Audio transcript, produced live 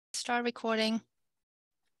start recording.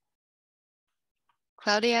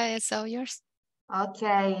 Claudia, it's all yours.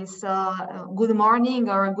 Okay, so good morning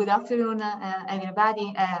or good afternoon,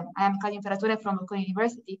 everybody. I am Claudia Imperatore from Waqar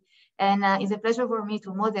University, and it's a pleasure for me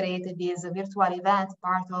to moderate this virtual event,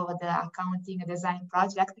 part of the accounting design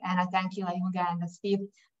project. And I thank you, Ayuga and Steve,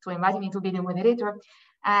 to invite me to be the moderator.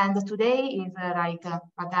 And today is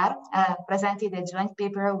Waqar presented a joint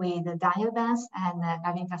paper with Daniel Benz and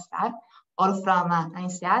Gavin Castar, all from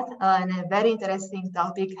INSEAD, on a very interesting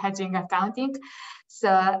topic, hedging accounting. So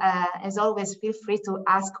as always, feel free to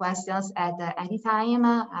ask questions at any time,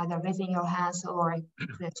 either raising your hands or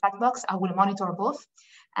the chat box. I will monitor both.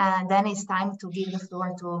 And then it's time to give the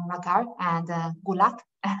floor to Waqar, and good luck.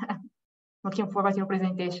 Looking forward to your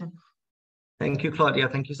presentation. Thank you, Claudia.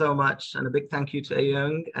 Thank you so much. And a big thank you to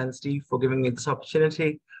Ayung and Steve for giving me this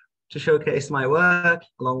opportunity to showcase my work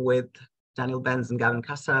along with Daniel Benz and Gavin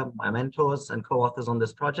Castar, my mentors and co-authors on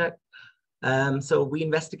this project. So we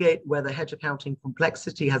investigate whether hedge accounting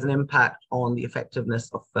complexity has an impact on the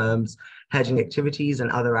effectiveness of firms' hedging activities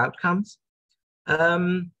and other outcomes.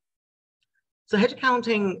 So hedge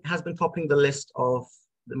accounting has been topping the list of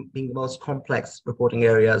being the most complex reporting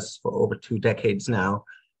areas for over 2 decades now.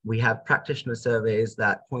 We have practitioner surveys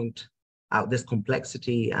that point out this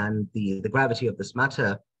complexity and the gravity of this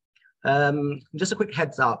matter. Just a quick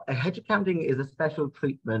heads up, a hedge accounting is a special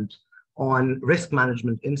treatment on risk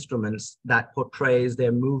management instruments that portrays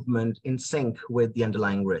their movement in sync with the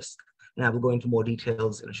underlying risk. And I will go into more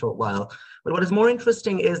details in a short while. But what is more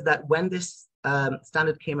interesting is that when this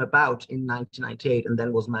standard came about in 1998 and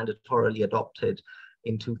then was mandatorily adopted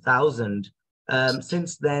in 2000,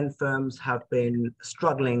 since then, firms have been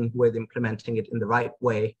struggling with implementing it in the right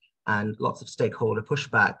way, and lots of stakeholder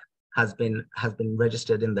pushback has been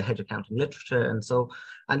registered in the hedge accounting literature. And so,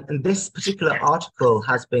 and this particular article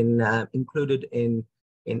has been included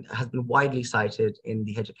has been widely cited in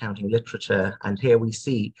the hedge accounting literature. And here we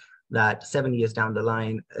see that 7 years down the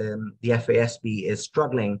line, the FASB is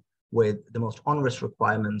struggling with the most onerous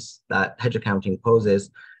requirements that hedge accounting poses.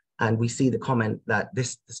 And we see the comment that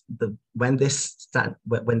when this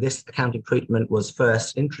accounting treatment was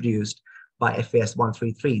first introduced by FAS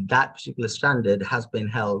 133, that particular standard has been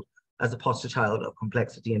held as a poster child of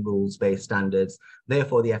complexity and rules-based standards.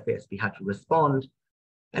 Therefore, the FASB had to respond.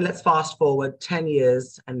 And let's fast forward 10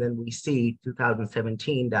 years, and then we see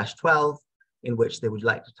 2017-12, in which they would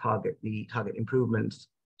like to target improvements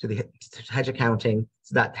to hedge accounting,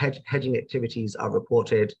 so that hedging activities are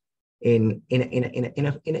reported in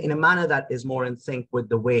a manner that is more in sync with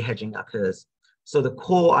the way hedging occurs. So the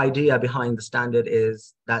core idea behind the standard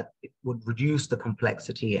is that it would reduce the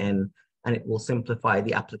complexity and it will simplify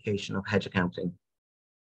the application of hedge accounting.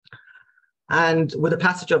 And with the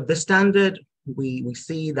passage of this standard, we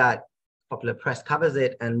see that popular press covers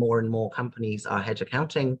it, and more companies are hedge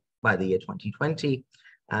accounting by the year 2020.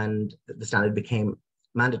 And the standard became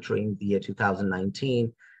mandatory in the year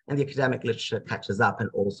 2019. And the academic literature catches up and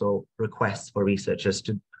also requests for researchers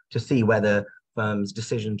to see whether firms'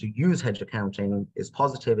 decision to use hedge accounting is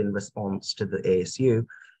positive in response to the ASU.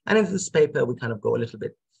 And in this paper, we kind of go a little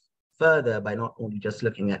bit further by not only just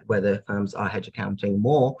looking at whether firms are hedge accounting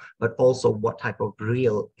more, but also what type of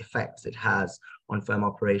real effects it has on firm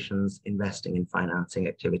operations, investing, and financing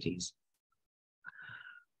activities.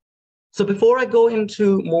 So before I go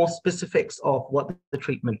into more specifics of what the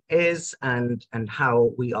treatment is and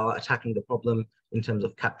how we are attacking the problem in terms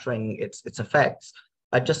of capturing its effects,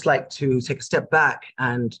 I'd just like to take a step back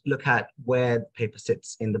and look at where the paper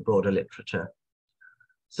sits in the broader literature.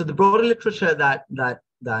 So the broader literature that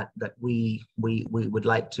we would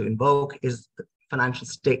like to invoke is the financial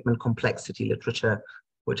statement complexity literature,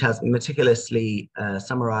 which has been meticulously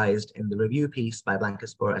summarized in the review piece by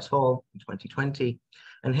Blankenspur et al. In 2020.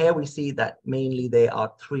 And here we see that mainly there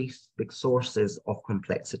are 3 big sources of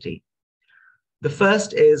complexity. The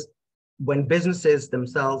first is when businesses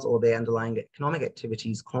themselves or their underlying economic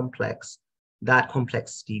activities complex, that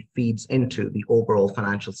complexity feeds into the overall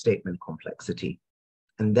financial statement complexity.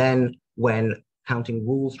 And then when accounting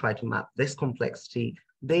rules try to map this complexity,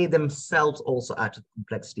 they themselves also add to the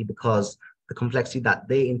complexity, because the complexity that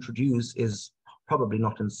they introduce is probably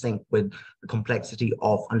not in sync with the complexity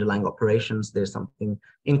of underlying operations. There's something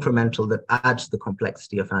incremental that adds to the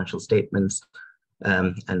complexity of financial statements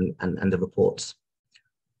and the reports.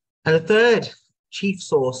 And the third chief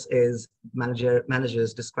source is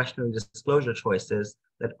managers' discretionary disclosure choices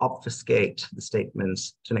that obfuscate the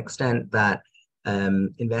statements to an extent that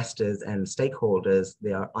investors and stakeholders,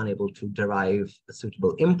 they are unable to derive a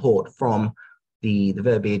suitable import from the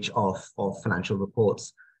verbiage of financial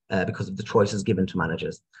reports. because of the choices given to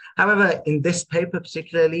managers. However, in this paper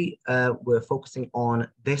particularly, we're focusing on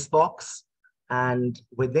this box. And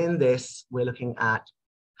within this, we're looking at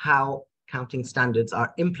how accounting standards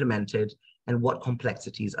are implemented and what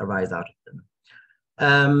complexities arise out of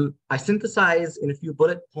them. I synthesize in a few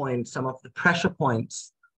bullet points some of the pressure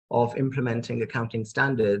points of implementing accounting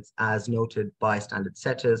standards as noted by standard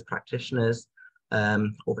setters, practitioners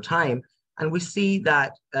over time. And we see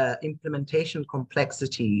that implementation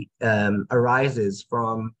complexity arises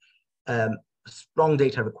from strong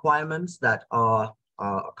data requirements that are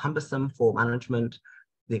cumbersome for management.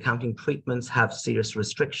 The accounting treatments have serious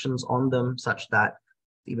restrictions on them, such that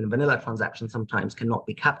even vanilla transactions sometimes cannot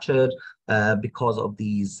be captured because of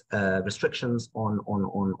these restrictions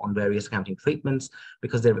on various accounting treatments,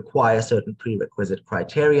 because they require certain prerequisite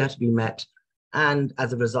criteria to be met. And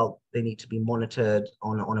as a result, they need to be monitored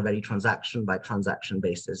on a very transaction by transaction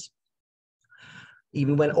basis.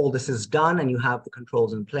 Even when all this is done and you have the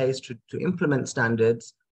controls in place to implement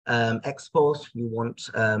standards, ex post, you want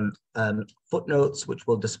footnotes which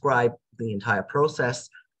will describe the entire process,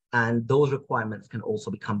 and those requirements can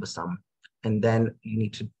also be cumbersome. And then you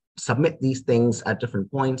need to submit these things at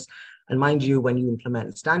different points. And mind you, when you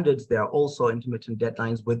implement standards, there are also intermittent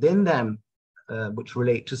deadlines within them which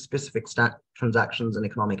relate to specific transactions and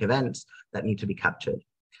economic events that need to be captured.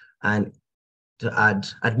 And to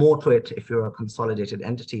add more to it, if you're a consolidated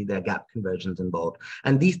entity, there are gap conversions involved.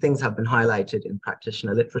 And these things have been highlighted in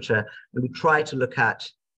practitioner literature. And we try to look at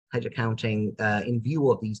hedge accounting in view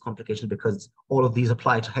of these complications, because all of these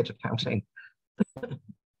apply to hedge accounting.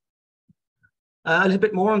 A little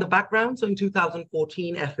bit more on the background. So in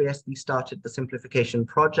 2014, FASB started the simplification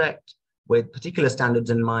project with particular standards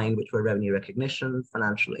in mind, which were revenue recognition,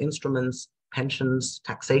 financial instruments, pensions,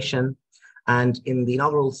 taxation. And in the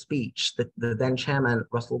inaugural speech, the then chairman,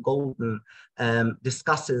 Russell Golden,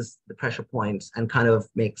 discusses the pressure points and kind of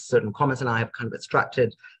makes certain comments. And I have kind of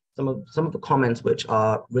extracted some of the comments which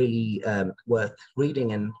are really worth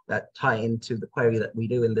reading and that tie into the query that we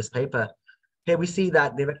do in this paper. Here we see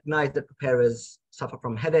that they recognize that preparers suffer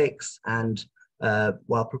from headaches, and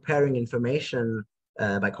while preparing information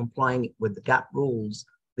by complying with the GAP rules,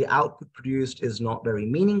 the output produced is not very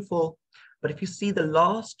meaningful. But if you see the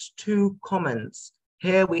last two comments,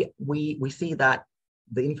 here we see that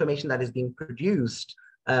the information that is being produced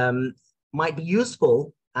might be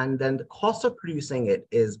useful, and then the cost of producing it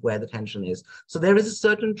is where the tension is. So there is a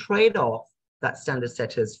certain trade-off that standard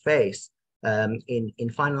setters face in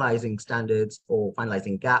finalizing standards or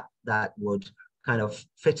finalizing GAP that would kind of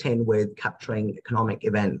fit in with capturing economic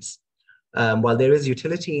events. While there is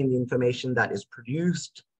utility in the information that is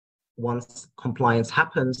produced, once compliance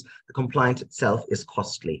happens, the compliance itself is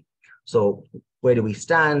costly. So where do we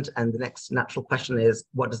stand? And the next natural question is,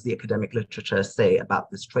 what does the academic literature say about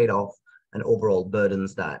this trade-off and overall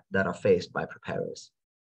burdens that are faced by preparers?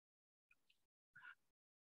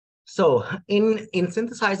 So in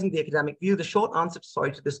synthesizing the academic view, the short answer,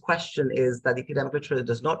 to this question is that the academic literature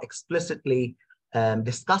does not explicitly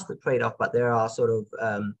discuss the trade-off, but there are sort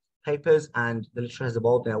of papers, and the literature has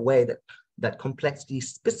evolved in a way that complexity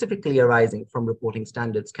specifically arising from reporting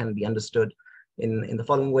standards can be understood in the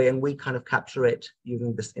following way. And we kind of capture it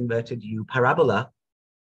using this inverted U parabola,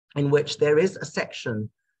 in which there is a section,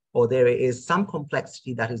 or there is some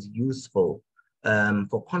complexity that is useful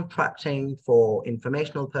for contracting, for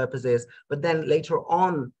informational purposes, but then later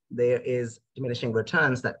on, there is diminishing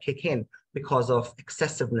returns that kick in because of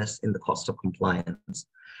excessiveness in the cost of compliance.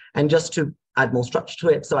 And just to add more structure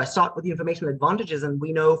to it, so I start with the informational advantages, and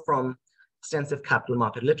we know from extensive capital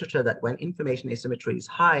market literature that when information asymmetry is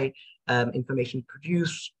high, information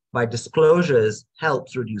produced by disclosures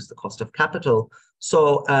helps reduce the cost of capital.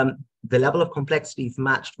 So the level of complexity, if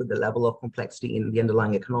matched with the level of complexity in the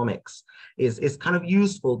underlying economics, is kind of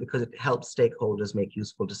useful because it helps stakeholders make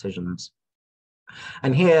useful decisions.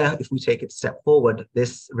 And here, if we take it a step forward,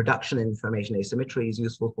 this reduction in information asymmetry is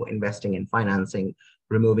useful for investing and financing,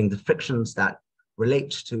 removing the frictions that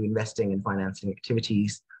relate to investing and financing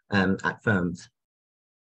activities at firms.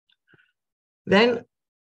 Then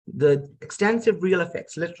the extensive real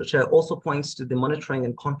effects literature also points to the monitoring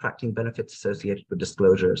and contracting benefits associated with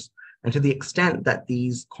disclosures. And to the extent that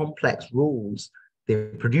these complex rules, they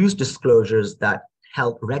produce disclosures that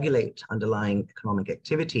help regulate underlying economic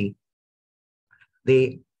activity,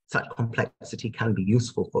 such complexity can be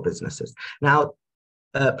useful for businesses. Now,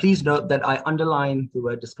 please note that I underline the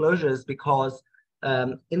word disclosures because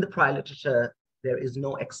in the prior literature, there is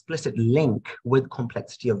no explicit link with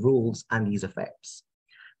complexity of rules and these effects.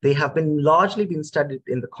 They have largely been studied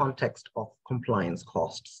in the context of compliance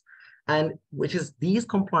costs. And which is these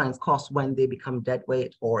compliance costs, when they become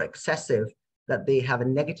deadweight or excessive, that they have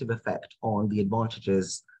a negative effect on the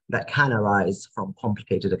advantages that can arise from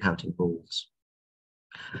complicated accounting rules.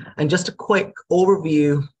 And just a quick overview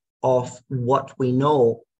of what we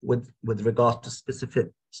know with regards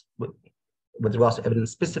to with regards to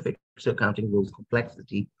evidence specific to accounting rules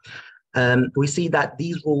complexity. We see that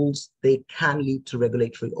these rules, they can lead to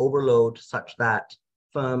regulatory overload such that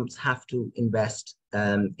firms have to invest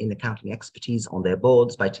in accounting expertise on their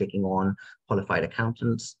boards by taking on qualified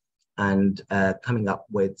accountants and coming up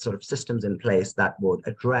with sort of systems in place that would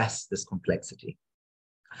address this complexity.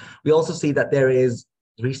 We also see that there is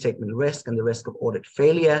restatement risk and the risk of audit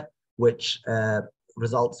failure, which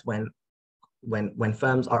results when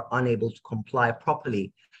firms are unable to comply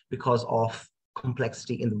properly because of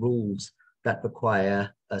complexity in the rules that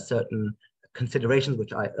require certain considerations,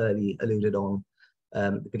 which I early alluded on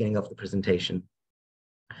the beginning of the presentation.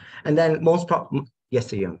 And then yes,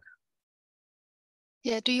 Sir Young.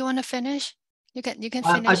 Yeah, do you want to finish? You can finish.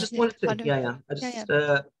 I just wanted to, I just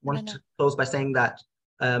wanted to close by saying that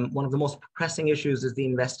one of the most pressing issues is the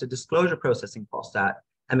investor disclosure processing costs that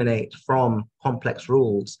emanate from complex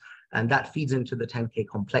rules. And that feeds into the 10K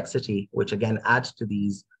complexity, which again adds to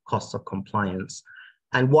these costs of compliance.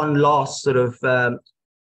 And one last sort of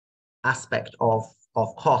aspect of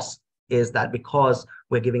cost is that because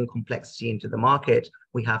we're giving complexity into the market,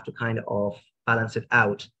 we have to kind of balance it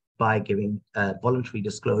out by giving voluntary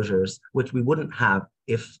disclosures, which we wouldn't have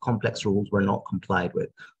if complex rules were not complied with.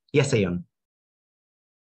 Yes, Ayun.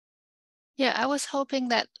 Yeah, I was hoping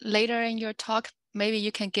that later in your talk, maybe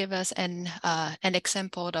you can give us an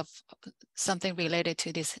example of something related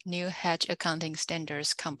to this new hedge accounting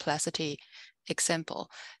standards complexity example,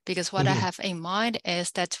 because what I have in mind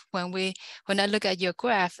is that when I look at your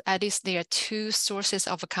graph, at least there are two sources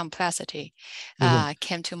of complexity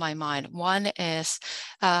came to my mind. One is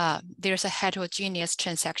there's a heterogeneous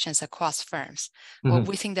transactions across firms or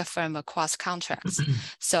within the firm across contracts.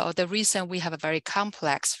 So the reason we have a very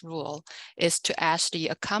complex rule is to actually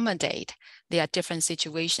accommodate there are different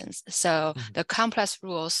situations. So the complex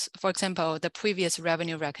rules, for example, the previous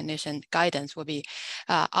revenue recognition guidance will be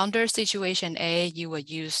under situation A, you will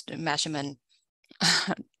use the measurement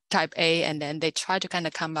type A, and then they try to kind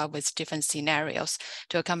of come up with different scenarios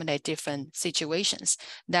to accommodate different situations.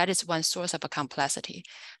 That is one source of a complexity.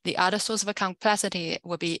 The other source of a complexity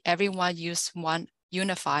will be everyone use one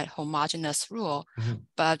unified homogeneous rule,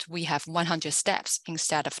 but we have 100 steps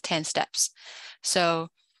instead of 10 steps. So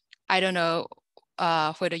I don't know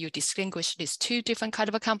whether you distinguish these two different kind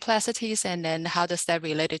of complexities, and then how does that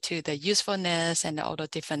relate to the usefulness and all the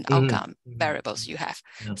different outcome variables you have.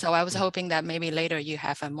 So I was hoping that maybe later you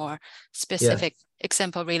have a more specific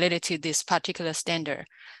example related to this particular standard,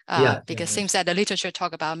 because it seems that the literature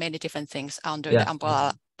talk about many different things under the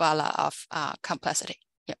umbrella of complexity.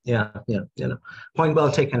 Point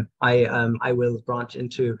well taken. I will branch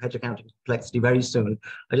into hedge accounting complexity very soon.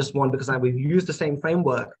 I just want, because we've used the same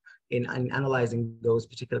framework in analyzing those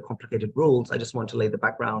particular complicated rules, I just want to lay the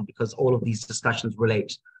background because all of these discussions relate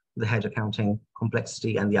to the hedge accounting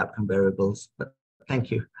complexity and the outcome variables. But thank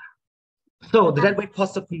you. So the deadweight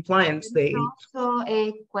cost of compliance, also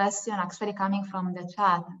a question actually coming from the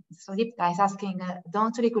chat. So Deepika is asking,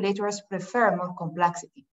 don't regulators prefer more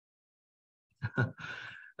complexity?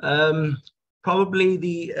 Probably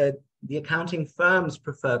the accounting firms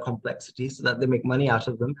prefer complexity so that they make money out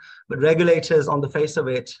of them, but regulators, on the face of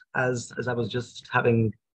it, as I was just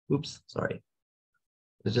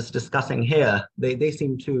just discussing here, they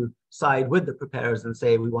seem to side with the preparers and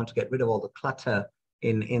say we want to get rid of all the clutter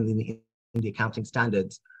in the accounting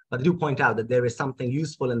standards. But I do point out that there is something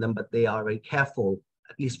useful in them, but they are very careful,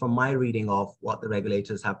 at least from my reading of what the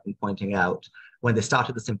regulators have been pointing out when they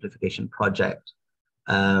started the simplification project.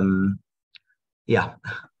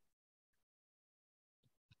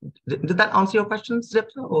 Did that answer your question,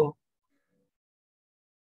 Zipta? Or?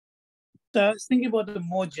 So I was thinking about the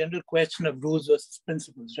more general question of rules versus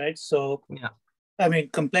principles, right? So, I mean,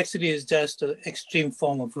 complexity is just an extreme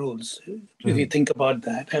form of rules, if you think about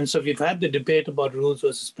that. And so we've had the debate about rules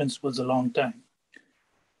versus principles a long time.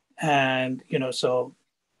 And, so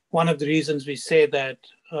one of the reasons we say that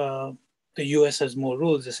the US has more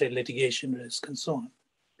rules is, say, litigation risk and so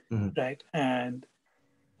on, right? And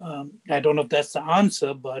I don't know if that's the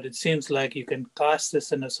answer, but it seems like you can cast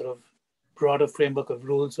this in a sort of broader framework of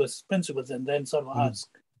rules versus principles and then sort of ask,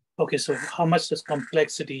 okay, so how much does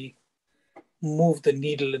complexity move the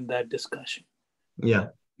needle in that discussion? Yeah.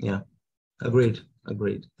 Agreed.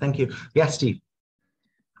 Thank you. Yes, Steve.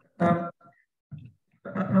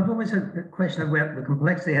 I've always had a question of whether the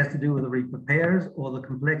complexity has to do with the preparers or the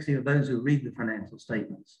complexity of those who read the financial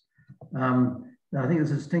statements. I think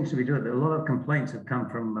there's a distinction to be drawn. A lot of complaints have come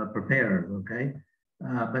from preparers, okay?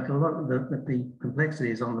 But a lot of the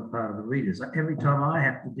complexity is on the part of the readers. Every time I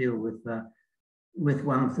have to deal with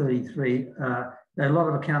 133, there are a lot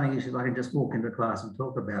of accounting issues I can just walk into class and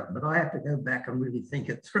talk about, but I have to go back and really think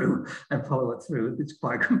it through and follow it through. It's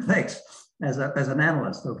quite complex as an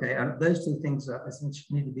analyst, okay? And those two things are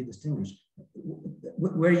essentially need to be distinguished.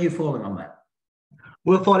 Where are you falling on that?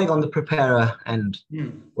 We're falling on the preparer end.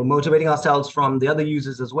 We're motivating ourselves from the other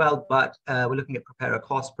users as well, but we're looking at preparer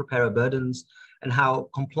costs, preparer burdens, and how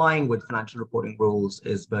complying with financial reporting rules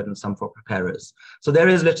is burdensome for preparers. So there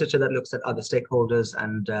is literature that looks at other stakeholders,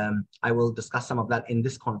 and I will discuss some of that in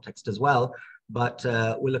this context as well. But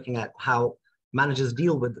we're looking at how managers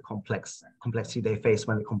deal with the complexity they face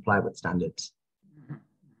when they comply with standards.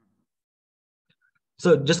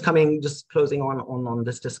 So just closing on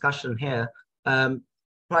this discussion here,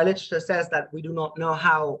 prior literature says that we do not know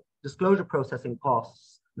how disclosure processing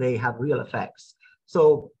costs, they have real effects.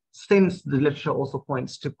 So since the literature also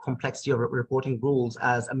points to complexity of reporting rules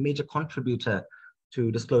as a major contributor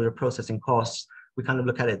to disclosure processing costs, we kind of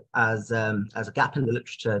look at it as a gap in the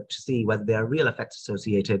literature to see whether there are real effects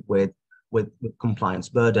associated with compliance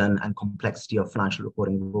burden and complexity of financial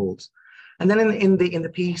reporting rules. And then in the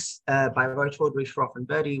piece by Roy Chaudhary, Shroff, and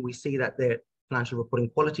Birdie, we see that their financial reporting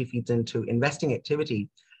quality feeds into investing activity,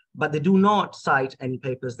 but they do not cite any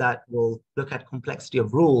papers that will look at complexity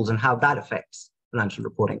of rules and how that affects financial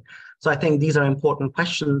reporting. So I think these are important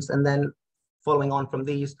questions. And then following on from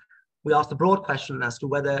these, we ask the broad question as to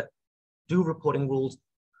whether do reporting rules,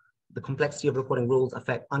 the complexity of reporting rules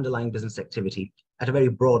affect underlying business activity at a very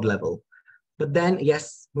broad level. But then,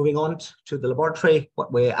 yes, moving on to the laboratory,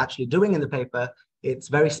 what we're actually doing in the paper, it's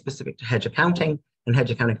very specific to hedge accounting and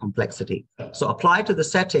hedge accounting complexity. So applied to the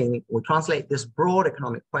setting, we translate this broad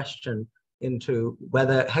economic question into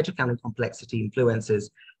whether hedge accounting complexity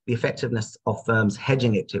influences the effectiveness of firms'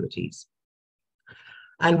 hedging activities.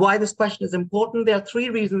 And why this question is important, there are three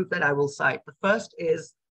reasons that I will cite. The first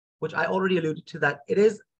is, which I already alluded to, that it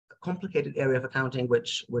is a complicated area of accounting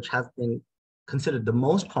which has been considered the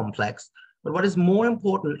most complex. But what is more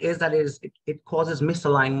important is that it causes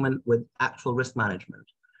misalignment with actual risk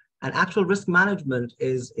management. And actual risk management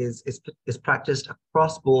is practiced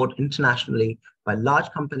across board internationally by large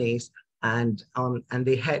companies, and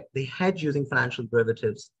they hedge using financial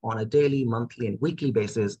derivatives on a daily, monthly, and weekly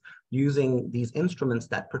basis using these instruments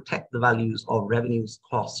that protect the values of revenues,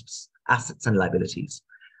 costs, assets, and liabilities.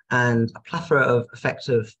 And a plethora of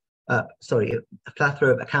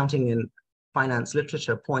accounting and finance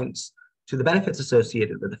literature points to the benefits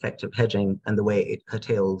associated with effective hedging and the way it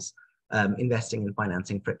curtails investing and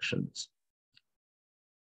financing frictions.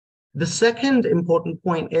 The second important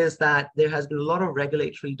point is that there has been a lot of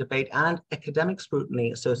regulatory debate and academic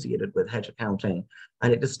scrutiny associated with hedge accounting,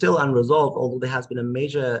 and it is still unresolved, although there has been a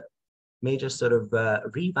major sort of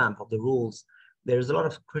revamp of the rules. There is a lot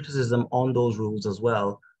of criticism on those rules as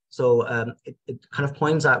well. So it kind of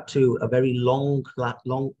points out to a very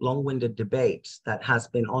long-winded debate that has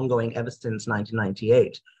been ongoing ever since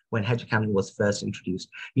 1998, when hedge accounting was first introduced.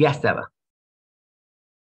 Yes, Deva.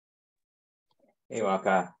 Hey,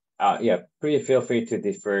 Waqar. Yeah, please feel free to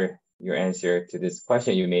defer your answer to this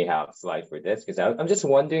question. You may have a slide for this, because I'm just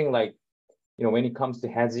wondering, like, when it comes to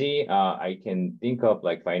hedging, I can think of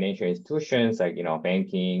like financial institutions, like,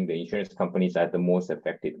 banking, the insurance companies are the most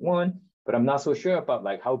affected one. But I'm not so sure about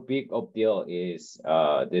like how big of deal is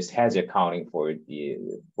this hedge accounting for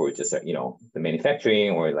just the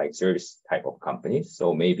manufacturing or like service type of companies.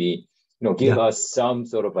 So maybe give us some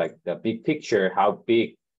sort of like the big picture, how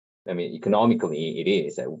big, economically it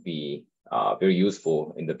is. That would be very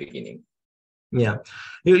useful in the beginning. Yeah,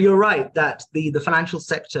 you're right that the financial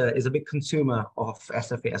sector is a big consumer of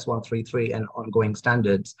SFAS 133 and ongoing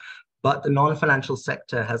standards. But the non-financial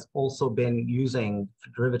sector has also been using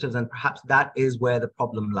derivatives, and perhaps that is where the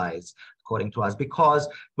problem lies, according to us. Because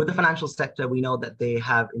with the financial sector, we know that they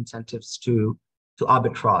have incentives to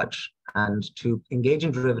arbitrage and to engage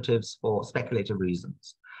in derivatives for speculative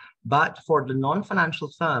reasons. But for the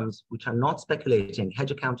non-financial firms, which are not speculating, hedge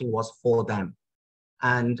accounting was for them.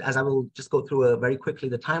 And as I will just go through very quickly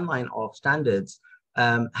the timeline of standards,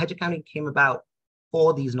 hedge accounting came about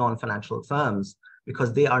for these non-financial firms,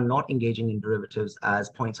 because they are not engaging in derivatives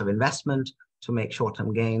as points of investment to make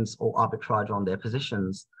short-term gains or arbitrage on their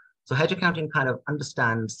positions. So hedge accounting kind of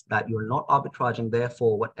understands that you're not arbitraging,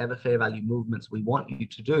 therefore, whatever fair value movements we want you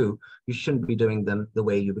to do, you shouldn't be doing them the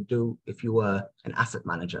way you would do if you were an asset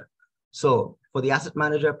manager. So For the asset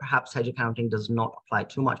manager, perhaps hedge accounting does not apply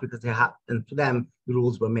too much because and for them, the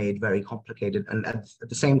rules were made very complicated. And at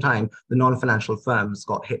the same time, the non-financial firms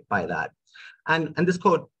got hit by that. And this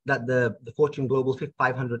quote that the Fortune Global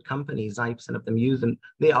 500 companies, 90% of them use, and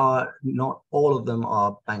they are not all of them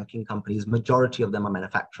are banking companies. Majority of them are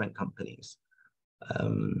manufacturing companies. I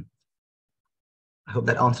hope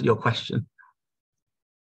that answered your question.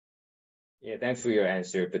 Yeah, thanks for your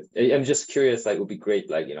answer. But I'm just curious, like, it would be great,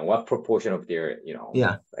 like, what proportion of their,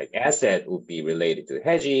 like asset would be related to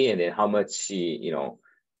hedging, and then how much,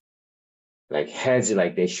 like hedge,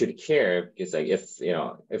 like they should care, because like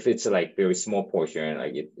if it's like very small portion,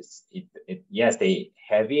 like yes, they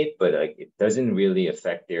have it, but like it doesn't really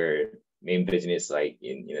affect their main business like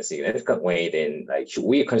in a significant way, then like should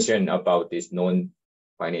we concern about this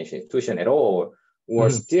non-financial institution at all, or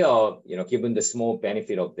still, given the small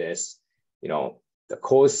benefit of this, the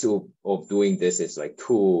cost of doing this is like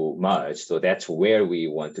too much, so that's where we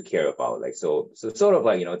want to care about, like so sort of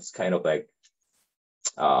like it's kind of like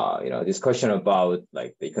discussion about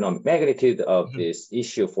like the economic magnitude of this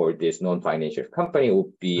issue for this non-financial company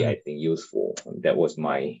would be, I think, useful. That was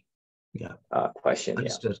my question.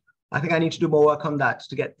 Understood. I think I need to do more work on that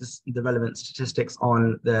to get the relevant statistics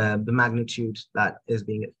on the magnitude that is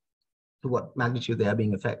being, to what magnitude they are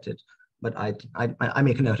being affected. But I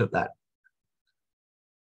make a note of that.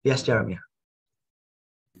 Yes, Jeremy.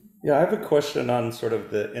 Yeah, I have a question on sort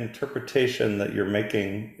of the interpretation that you're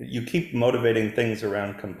making. You keep motivating things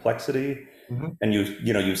around complexity, and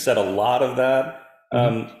you said a lot of that.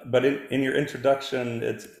 But in your introduction,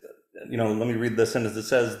 it's, let me read this sentence. It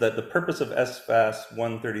says that the purpose of SFAS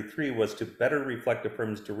 133 was to better reflect a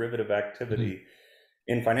firm's derivative activity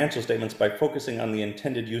in financial statements by focusing on the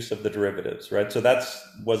intended use of the derivatives, right? So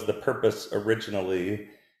was the purpose originally.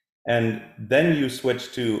 And then you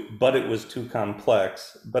switch to, but it was too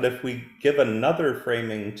complex. But if we give another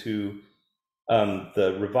framing to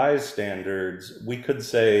the revised standards, we could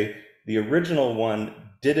say the original one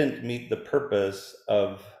didn't meet the purpose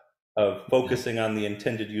of focusing on the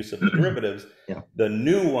intended use of the derivatives. The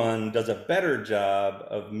new one does a better job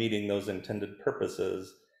of meeting those intended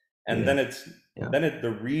purposes. And then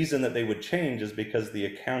the reason that they would change is because the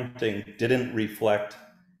accounting didn't reflect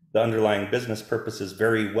the underlying business purposes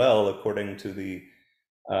very well, according to the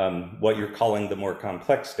what you're calling the more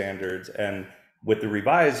complex standards. And with the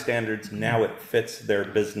revised standards, now it fits their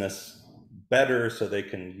business better, so they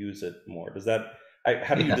can use it more. Does that?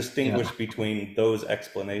 How do you distinguish between those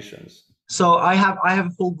explanations? So I have a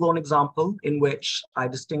full-blown example in which I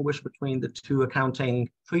distinguish between the two accounting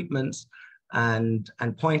treatments and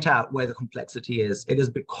point out where the complexity is. It is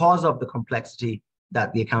because of the complexity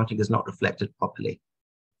that the accounting is not reflected properly.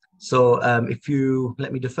 So if you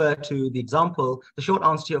let me defer to the example, the short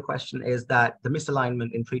answer to your question is that the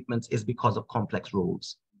misalignment in treatments is because of complex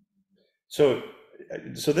rules. So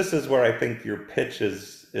this is where I think your pitch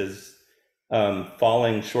is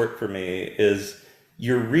falling short for me, is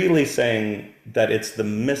you're really saying that it's the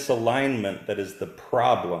misalignment that is the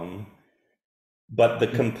problem, but the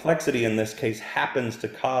complexity in this case happens to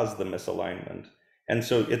cause the misalignment. And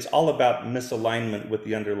so it's all about misalignment with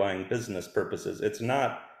the underlying business purposes. It's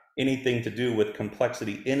not anything to do with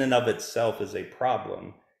complexity in and of itself as a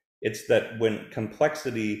problem. It's that when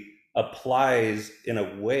complexity applies in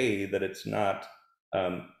a way that it's not,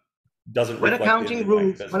 doesn't reflect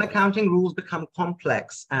when accounting rules become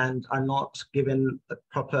complex and are not given a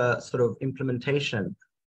proper sort of implementation,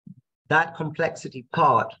 that complexity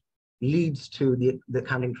part leads to the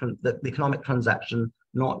economic transaction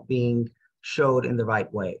not being showed in the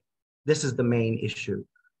right way. This is the main issue.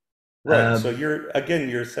 Right. So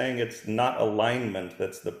you're saying it's not alignment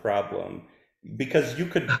that's the problem, because you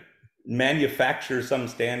could manufacture some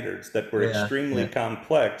standards that were extremely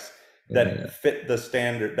complex that fit the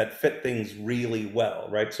standard, that fit things really well,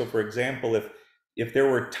 right? So for example, if there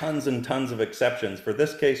were tons and tons of exceptions, for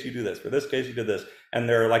this case you do this, for this case you do this, and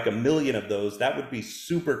there are like 1 million of those, that would be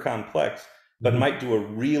super complex, but might do a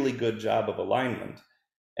really good job of alignment.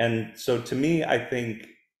 And so to me, I think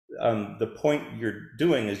the point you're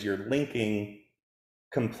doing is you're linking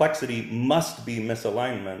complexity must be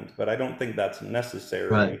misalignment, but I don't think that's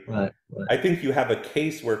necessary. Right. I think you have a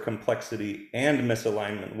case where complexity and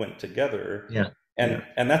misalignment went together.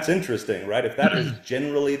 And that's interesting, right? If that is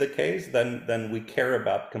generally the case, then we care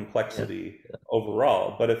about complexity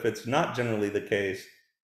overall. But if it's not generally the case,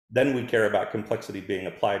 then we care about complexity being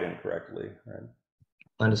applied incorrectly, right?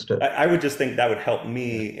 Understood. I would just think that would help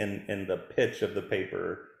me in the pitch of the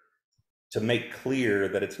paper to make clear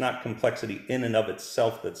that it's not complexity in and of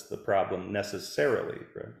itself that's the problem necessarily,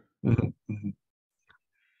 right?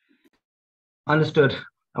 Understood.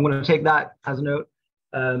 I'm going to take that as a note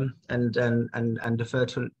and defer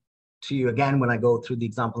to you again when I go through the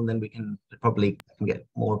example, and then we can probably get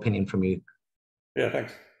more opinion from you. Yeah,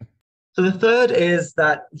 thanks. So the third is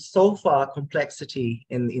that so far complexity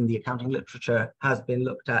in the accounting literature has been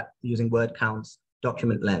looked at using word counts,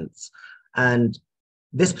 document lengths. And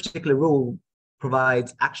this particular rule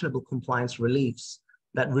provides actionable compliance reliefs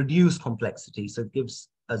that reduce complexity. So it gives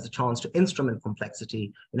us a chance to instrument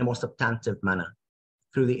complexity in a more substantive manner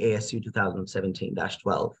through the ASU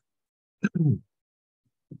 2017-12.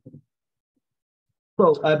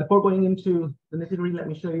 So before going into the nitty-gritty, let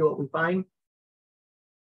me show you what we find.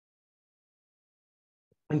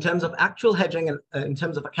 In terms of actual hedging and in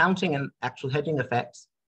terms of accounting and actual hedging effects,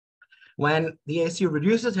 when the ASU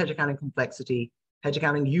reduces hedge accounting complexity, hedge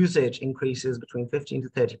accounting usage increases between 15 to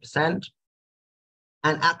 30%,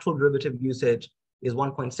 and actual derivative usage is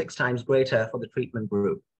 1.6 times greater for the treatment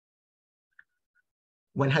group.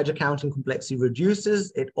 When hedge accounting complexity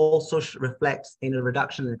reduces, it also reflects in a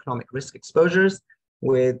reduction in economic risk exposures,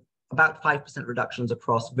 with about 5% reductions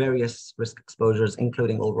across various risk exposures,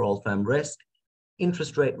 including overall firm risk,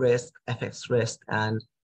 interest rate risk, FX risk, and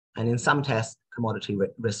in some tests, commodity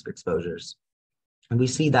risk exposures. And we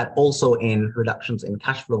see that also in reductions in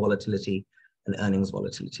cash flow volatility and earnings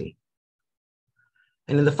volatility.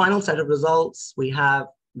 And in the final set of results, we have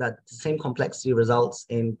that the same complexity results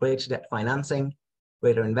in greater debt financing,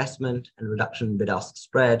 greater investment, and reduction in bid-ask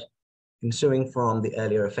spread, ensuing from the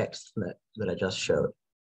earlier effects that I just showed.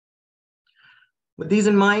 With these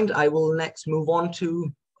in mind, I will next move on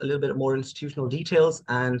to a little bit more institutional details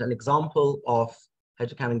and an example of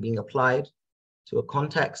hedge accounting being applied to a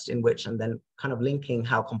context in which, and then kind of linking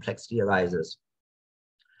how complexity arises.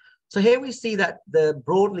 So here we see that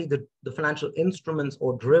broadly the financial instruments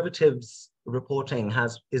or derivatives reporting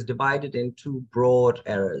is divided in two broad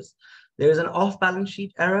areas. There is an off-balance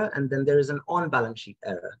sheet error, and then there is an on-balance sheet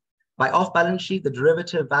error. By off-balance sheet, the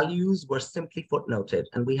derivative values were simply footnoted,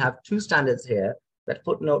 and we have two standards here that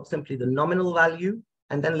footnote simply the nominal value,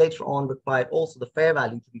 and then later on required also the fair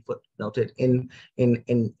value to be footnoted in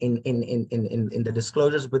the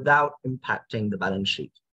disclosures without impacting the balance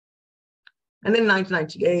sheet. And then in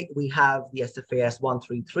 1998, we have the SFAS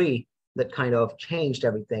 133 that kind of changed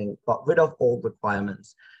everything, got rid of all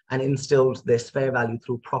requirements, and instilled this fair value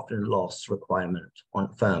through profit and loss requirement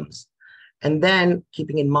on firms. And then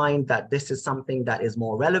keeping in mind that this is something that is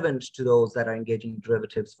more relevant to those that are engaging in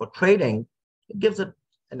derivatives for trading, it gives an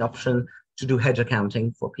option to do hedge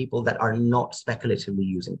accounting for people that are not speculatively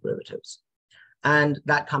using derivatives. And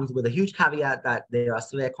that comes with a huge caveat that there are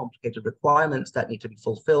severe complicated requirements that need to be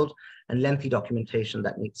fulfilled and lengthy documentation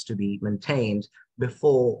that needs to be maintained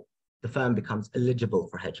before the firm becomes eligible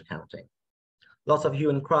for hedge accounting. Lots of hue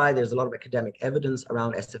and cry. There's a lot of academic evidence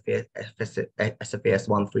around SFAS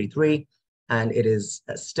 133, and it is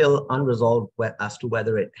still unresolved as to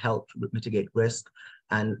whether it helped mitigate risk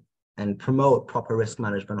and promote proper risk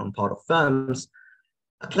management on part of firms.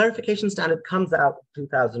 A clarification standard comes out in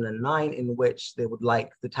 2009 in which they would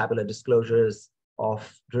like the tabular disclosures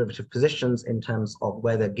of derivative positions in terms of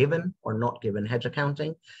whether given or not given hedge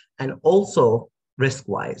accounting, and also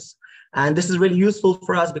risk-wise. And this is really useful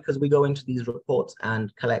for us because we go into these reports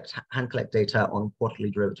and hand collect data on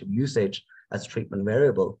quarterly derivative usage as treatment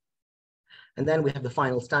variable. And then we have the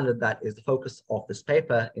final standard that is the focus of this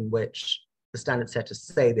paper, in which the standard setters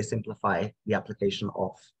say they simplify the application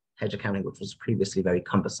of hedge accounting, which was previously very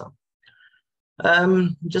cumbersome.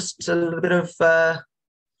 Just a little bit of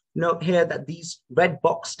note here that these red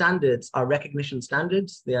box standards are recognition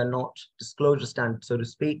standards. They are not disclosure standards, so to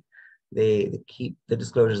speak. They keep the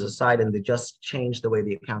disclosures aside, and they just change the way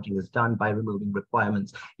the accounting is done by removing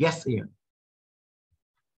requirements. Yes, Ian.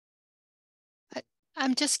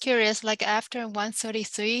 I'm just curious, like after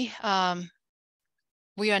 133,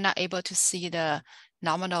 we are not able to see the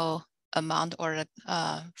nominal amount or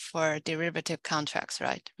for derivative contracts,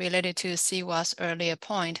 right? Related to Siwa's earlier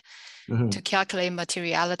point, to calculate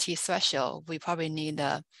materiality threshold, we probably need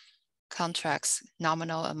the contract's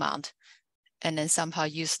nominal amount, and then somehow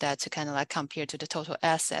use that to kind of like compare to the total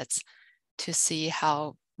assets to see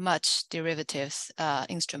how much derivatives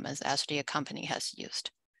instruments actually a company has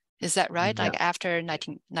used. Is that right? Yeah. Like after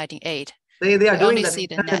 1998, they are doing that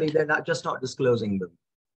internally. They're not disclosing them.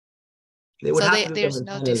 They would have to do them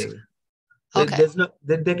internally. Okay.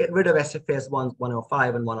 They get rid of SFAS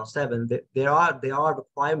 105 and 107. There are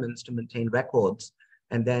requirements to maintain records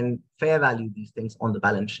and then fair value these things on the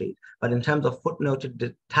balance sheet. But in terms of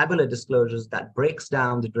footnoted tabular disclosures that breaks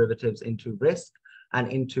down the derivatives into risk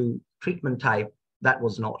and into treatment type, that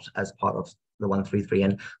was not as part of the 133.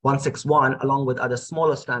 And 161, along with other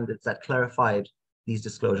smaller standards that clarified these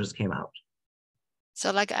disclosures came out.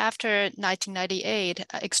 So like after 1998,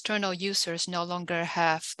 external users no longer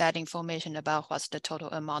have that information about what's the total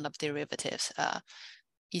amount of derivatives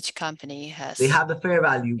each company has. They have the fair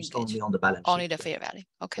values only on the balance sheet. Only the fair value.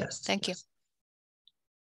 Okay, yes, thank you.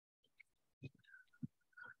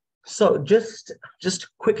 So just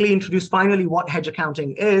quickly introduce finally what hedge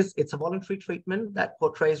accounting is. It's a voluntary treatment that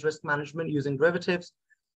portrays risk management using derivatives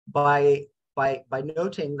by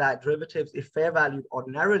noting that derivatives, if fair valued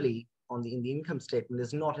ordinarily in the income statement,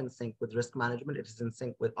 is not in sync with risk management. It is in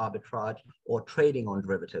sync with arbitrage or trading on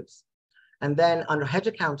derivatives. And then under hedge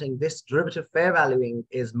accounting, this derivative fair valuing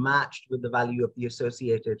is matched with the value of the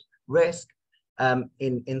associated risk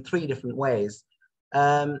in three different ways.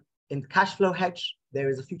 In cash flow hedge, there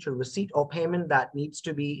is a future receipt or payment that needs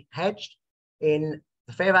to be hedged. In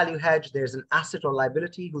the fair value hedge, there's an asset or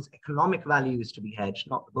liability whose economic value is to be hedged,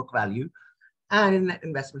 not the book value. And in net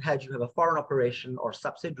investment hedge, you have a foreign operation or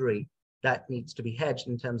subsidiary that needs to be hedged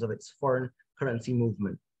in terms of its foreign currency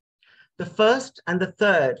movement. The first and the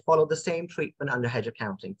third follow the same treatment under hedge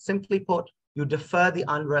accounting. Simply put, you defer the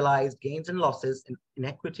unrealized gains and losses in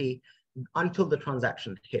equity until the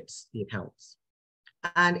transaction hits the accounts.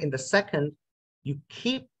 And in the second, you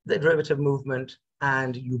keep the derivative movement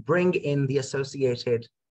and you bring in the associated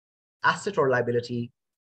asset or liability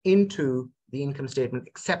into the income statement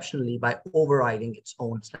exceptionally by overriding its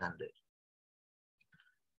own standard.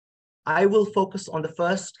 I will focus on the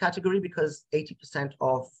first category because 80%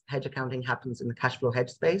 of hedge accounting happens in the cash flow hedge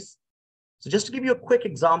space. So just to give you a quick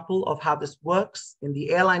example of how this works in the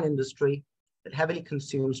airline industry that heavily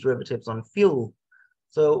consumes derivatives on fuel.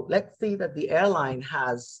 So let's see that the airline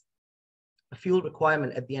has a fuel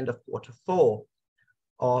requirement at the end of Q4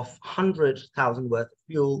 of 100,000 worth of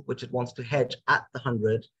fuel, which it wants to hedge at the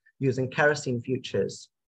 100 using kerosene futures.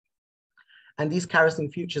 And these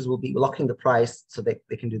kerosene futures will be locking the price so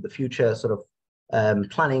they can do the future sort of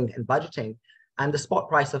planning and budgeting. And the spot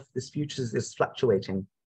price of this futures is fluctuating.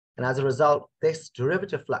 And as a result, this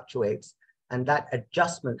derivative fluctuates, and that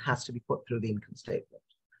adjustment has to be put through the income statement,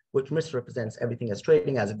 which misrepresents everything as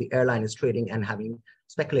trading, as if the airline is trading and having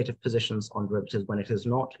speculative positions on derivatives when it is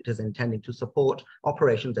not. It is intending to support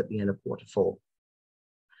operations at the end of Q4.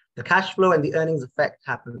 The cash flow and the earnings effect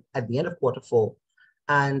happen at the end of Q4,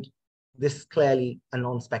 and this is clearly a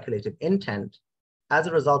non-speculative intent, as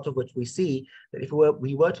a result of which we see that if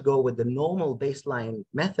we were to go with the normal baseline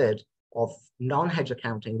method of non-hedge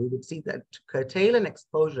accounting, we would see that to curtail an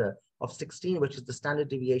exposure of 16, which is the standard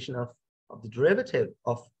deviation of the derivative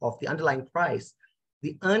of the underlying price,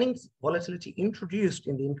 the earnings volatility introduced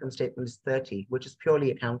in the income statement is 30, which is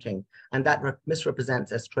purely accounting, and that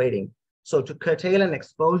misrepresents as trading. So to curtail an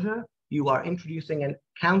exposure, you are introducing an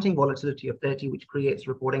accounting volatility of 30, which creates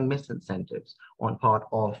reporting misincentives on part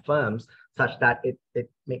of firms, such that it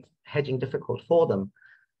makes hedging difficult for them.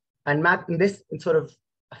 And this sort of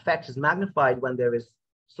effect is magnified when there is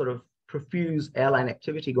sort of profuse airline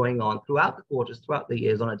activity going on throughout the quarters, throughout the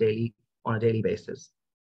years on a daily basis.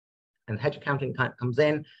 And hedge accounting comes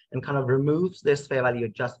in and kind of removes this fair value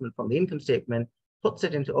adjustment from the income statement, puts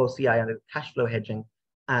it into OCI under cash flow hedging,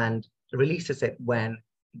 and releases it when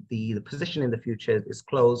the position in the future is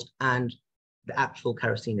closed and the actual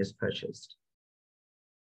kerosene is purchased.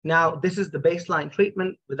 Now, this is the baseline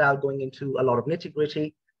treatment without going into a lot of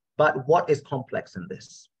nitty-gritty, but what is complex in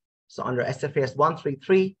this? So under SFAS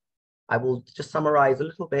 133, I will just summarize a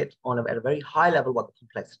little bit at a very high level what the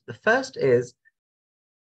complexity. The first is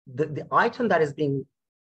the item that is being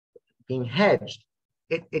hedged.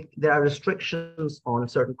 There are restrictions on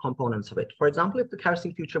certain components of it. For example, if the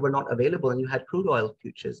kerosene future were not available and you had crude oil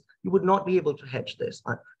futures, you would not be able to hedge this.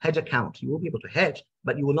 Hedge account, you will be able to hedge,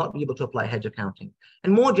 but you will not be able to apply hedge accounting.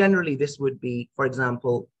 And more generally, this would be, for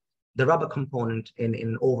example, the rubber component in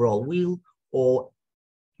an overall wheel, or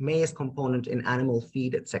maize component in animal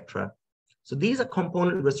feed, etc. So these are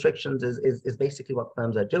component restrictions is basically what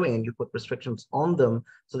firms are doing, and you put restrictions on them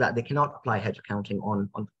so that they cannot apply hedge accounting on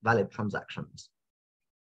valid transactions.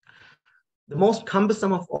 The most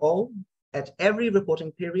cumbersome of all, at every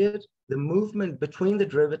reporting period, the movement between the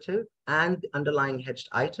derivative and the underlying hedged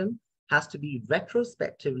item has to be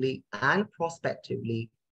retrospectively and prospectively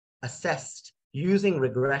assessed using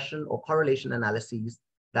regression or correlation analyses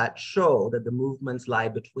that show that the movements lie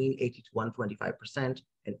between 80 to 125%,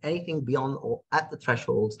 and anything beyond or at the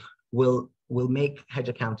thresholds will make hedge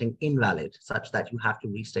accounting invalid, such that you have to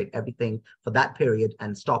restate everything for that period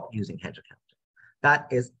and stop using hedge accounting. That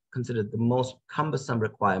is considered the most cumbersome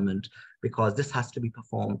requirement because this has to be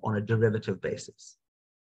performed on a derivative basis.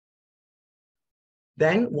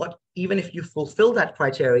 Then even if you fulfill that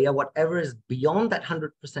criteria, whatever is beyond that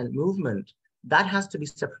 100% movement that has to be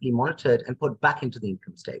separately monitored and put back into the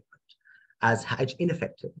income statement as hedge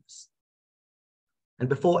ineffectiveness. And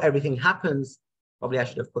before everything happens, probably I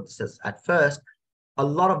should have put this at first, a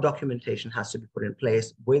lot of documentation has to be put in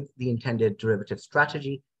place with the intended derivative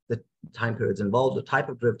strategy, the time periods involved, the type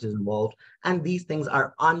of derivatives involved, and these things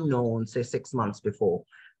are unknown, say 6 months before.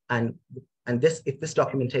 And if this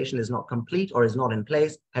documentation is not complete or is not in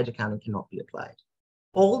place, hedge accounting cannot be applied.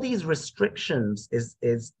 All these restrictions is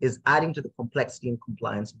adding to the complexity and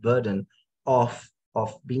compliance burden of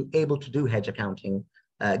being able to do hedge accounting,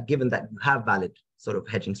 given that you have valid sort of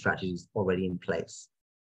hedging strategies already in place.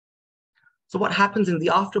 So what happens in the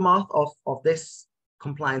aftermath of this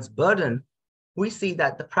compliance burden, we see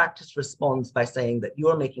that the practice responds by saying that you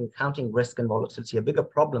are making accounting risk and volatility a bigger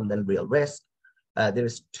problem than real risk. There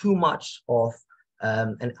is too much of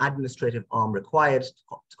an administrative arm required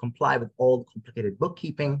to comply with all the complicated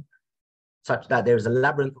bookkeeping, such that there's a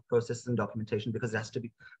labyrinth of processes and documentation because it has to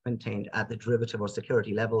be maintained at the derivative or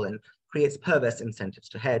security level and creates perverse incentives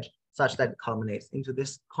to hedge, such that it culminates into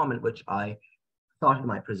this comment which I started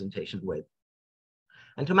my presentation with.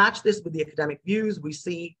 And to match this with the academic views, we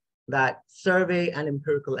see that survey and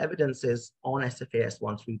empirical evidences on SFAS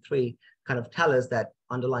 133 kind of tell us that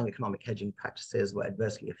underlying economic hedging practices were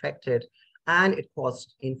adversely affected, and it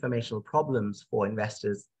caused informational problems for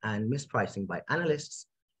investors and mispricing by analysts.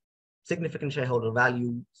 Significant shareholder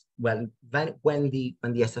value when the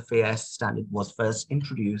SFAS standard was first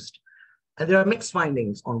introduced. And there are mixed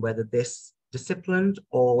findings on whether this disciplined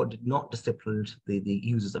or did not discipline the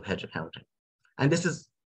users of hedge accounting. And this is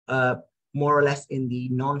more or less in the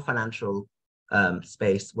non-financial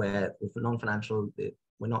space, where with non-financial,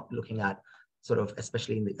 we're not looking at sort of,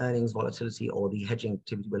 especially in the earnings volatility or the hedging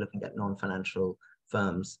activity, we're looking at non-financial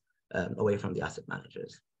firms away from the asset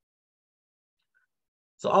managers.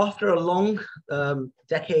 So after a long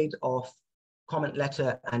decade of comment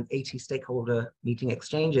letter and 80 stakeholder meeting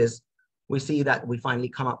exchanges, we see that we finally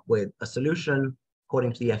come up with a solution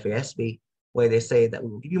according to the FASB, where they say that we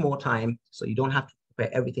will give you more time so you don't have to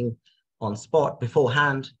prepare everything on spot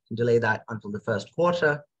beforehand and delay that until the first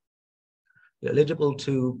quarter. You're eligible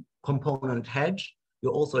to component hedge.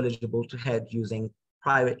 You're also eligible to hedge using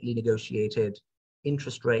privately negotiated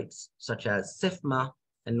interest rates such as SIFMA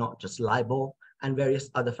and not just LIBOR, and various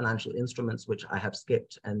other financial instruments, which I have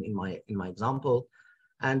skipped and in my example.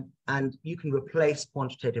 And you can replace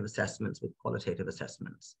quantitative assessments with qualitative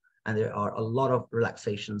assessments. And there are a lot of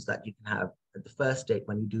relaxations that you can have at the first date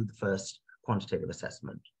when you do the first quantitative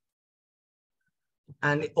assessment.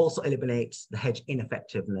 And it also eliminates the hedge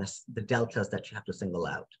ineffectiveness, the deltas that you have to single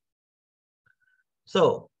out.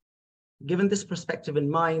 So given this perspective in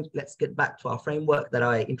mind, let's get back to our framework that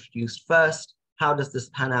I introduced first. How does this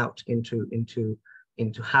pan out into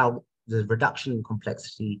how the reduction in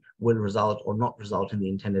complexity will result or not result in the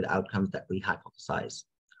intended outcomes that we hypothesize?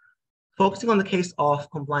 Focusing on the case of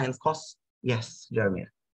compliance costs. Yes, Jeremy.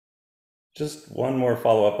 Just one more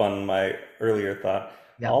follow-up on my earlier thought.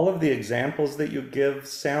 Yeah. All of the examples that you give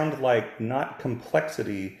sound like not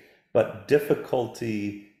complexity, but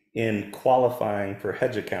difficulty in qualifying for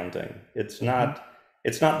hedge accounting. It's not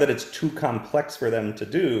that it's too complex for them to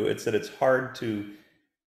do, it's that it's hard to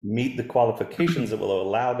meet the qualifications that will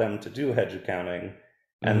allow them to do hedge accounting.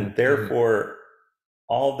 And therefore,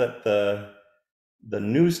 all that the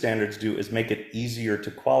new standards do is make it easier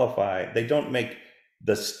to qualify. They don't make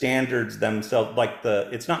the standards themselves, like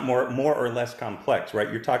it's not more or less complex,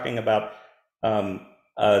 right? You're talking about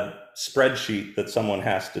a spreadsheet that someone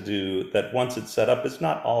has to do that once it's set up, it's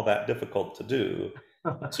not all that difficult to do.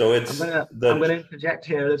 So it's I'm going to interject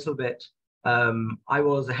here a little bit. I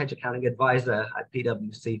was a hedge accounting advisor at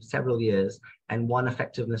PwC for several years, and one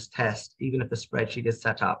effectiveness test, even if the spreadsheet is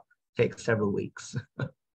set up, takes several weeks.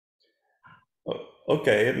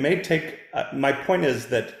 Okay, it may take, my point is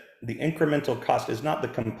that the incremental cost is not the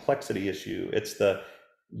complexity issue. It's the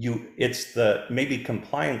maybe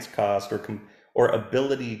compliance cost or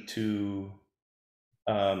ability to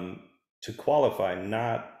qualify,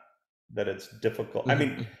 not that it's difficult. I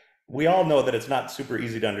mean, we all know that it's not super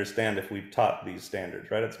easy to understand if we've taught these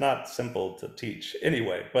standards, right? It's not simple to teach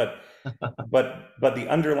anyway, but the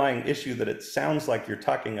underlying issue that it sounds like you're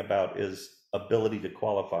talking about is ability to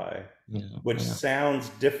qualify, which sounds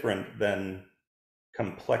different than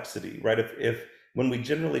complexity, right? If when we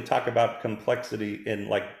generally talk about complexity in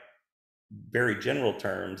like very general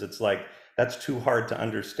terms, it's like that's too hard to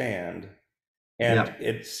understand. And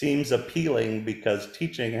it seems appealing because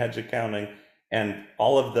teaching hedge accounting and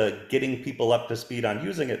all of the getting people up to speed on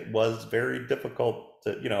using it was very difficult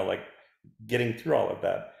to, like getting through all of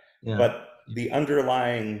that. But the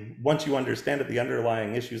underlying, once you understand it, the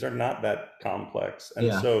underlying issues are not that complex.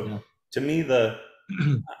 And to me,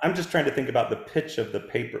 I'm just trying to think about the pitch of the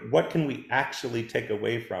paper. What can we actually take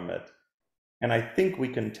away from it? And I think we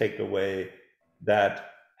can take away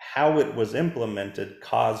that how it was implemented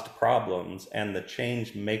caused problems, and the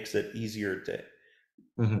change makes it easier to,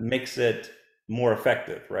 makes it more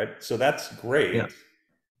effective, right? So that's great. Yeah.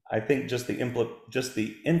 I think just the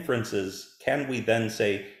inferences, can we then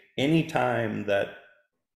say anytime that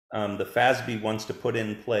the FASB wants to put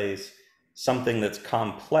in place something that's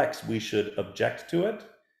complex, we should object to it?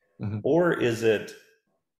 Or is it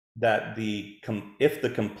that if the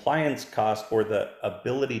compliance cost or the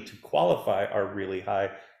ability to qualify are really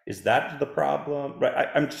high, is that the problem? Right.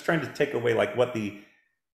 I'm just trying to take away like what the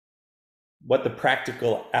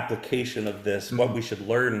practical application of this, what we should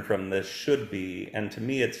learn from this should be. And to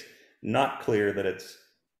me, it's not clear that it's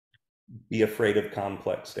be afraid of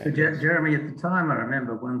complex standards. Jeremy, at the time, I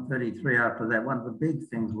remember 133 after that, one of the big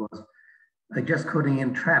things was just cutting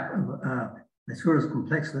in trap of, as far as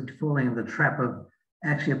complexity, falling in the trap of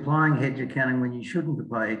actually applying hedge accounting when you shouldn't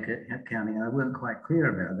apply accounting. I weren't quite clear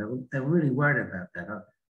about that. They were really worried about that.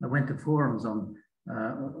 I went to forums on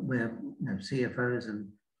where CFOs and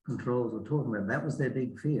controllers were talking about that was their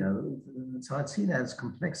big fear. So I'd see that as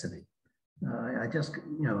complexity. I just,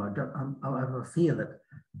 I have a fear that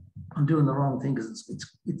I'm doing the wrong thing because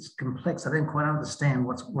it's complex. I don't quite understand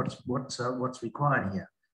what's required here.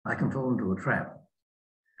 I can fall into a trap.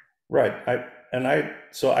 Right.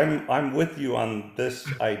 So I'm with you on this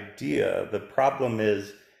idea. The problem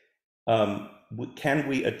is, can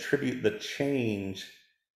we attribute the change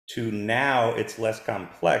to now it's less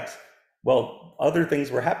complex? Well, other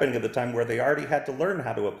things were happening at the time where they already had to learn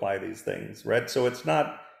how to apply these things, right? So it's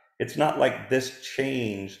not like this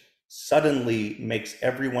change suddenly makes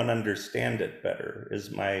everyone understand it better,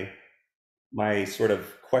 is my sort of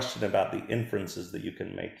question about the inferences that you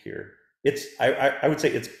can make here. I would say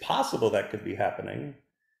it's possible that could be happening.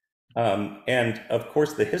 And of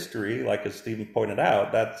course the history, like as Stephen pointed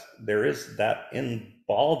out, there is that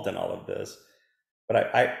involved in all of this.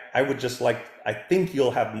 But I would just I think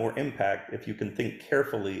you'll have more impact if you can think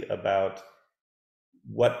carefully about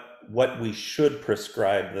what we should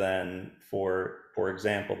prescribe then for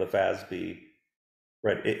example, the FASB,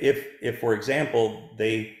 right? If for example,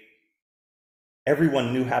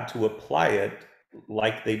 everyone knew how to apply it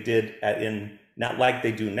like they did not like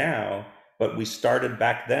they do now, but we started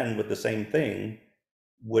back then with the same thing,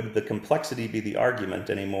 would the complexity be the argument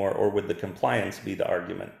anymore, or would the compliance be the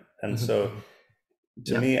argument? And so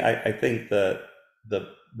to me, I think the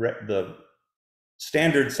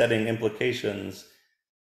standard setting implications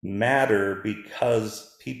matter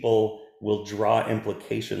because people will draw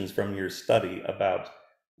implications from your study about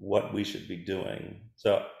what we should be doing.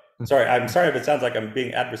 So I'm sorry if it sounds like I'm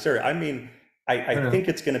being adversarial. I mean, I think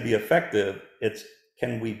it's going to be effective.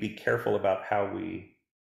 Can we be careful about how we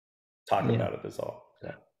talk about it is all.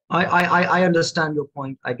 Yeah. I understand your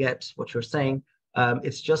point. I get what you're saying.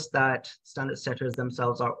 It's just that standard setters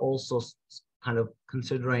themselves are also kind of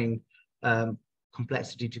considering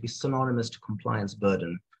complexity to be synonymous to compliance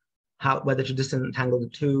burden. Whether to disentangle the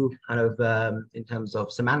two kind of in terms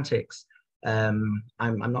of semantics, I'm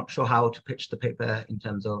not sure how to pitch the paper in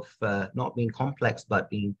terms of not being complex, but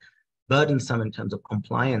being burdensome in terms of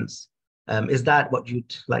compliance. Is that what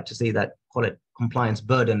you'd like to see, that call it compliance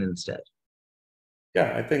burden instead?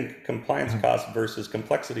 Yeah, I think compliance cost versus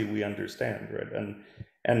complexity we understand, right?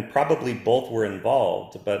 And probably both were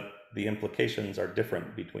involved, but the implications are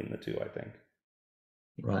different between the two, I think.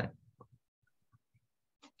 Right.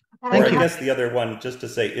 Or I guess the other one, just to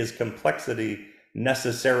say, is complexity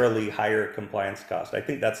necessarily higher compliance cost? I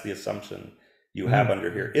think that's the assumption you have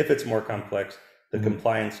under here. If it's more complex, the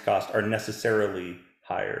compliance costs are necessarily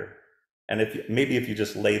higher. And maybe if you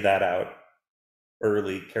just lay that out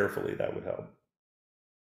early, carefully, that would help.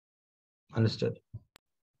 Understood.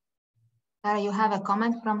 You have a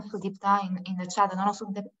comment from Sudipta in the chat, and also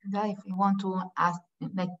Sudipta, if you want to ask,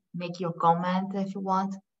 make your comment if you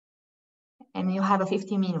want. And you have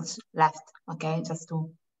 15 minutes left, okay, just to.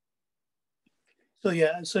 So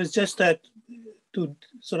yeah, so it's just that to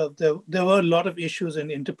sort of, there were a lot of issues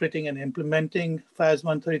in interpreting and implementing FAS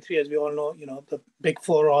 133, as we all know, the big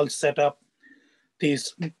four all set up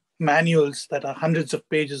these manuals that are hundreds of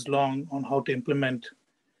pages long on how to implement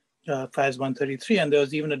FAS 133. And there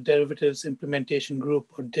was even a derivatives implementation group,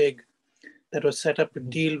 or DIG, that was set up to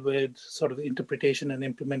deal with sort of interpretation and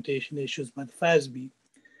implementation issues by the FASB.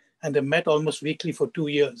 And they met almost weekly for 2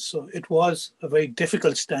 years. So it was a very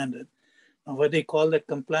difficult standard. Now, whether they call that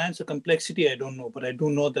compliance or complexity, I don't know. But I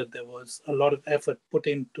do know that there was a lot of effort put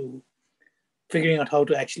into figuring out how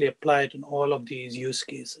to actually apply it in all of these use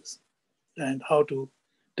cases and how to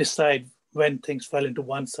decide when things fell into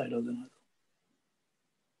one side or the other.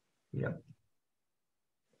 Yeah.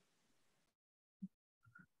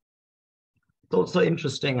 It's also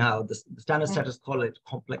interesting how the standard setters call it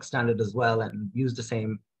complex standard as well and use the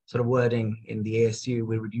same sort of wording in the ASU.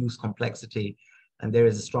 We reduce complexity, and there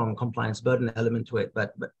is a strong compliance burden element to it.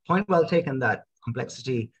 But point well taken that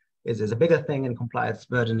complexity is a bigger thing and compliance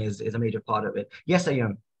burden is a major part of it. Yes,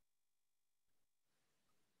 Ayun.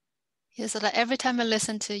 Yeah, so that every time I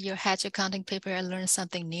listen to your hedge accounting paper, I learn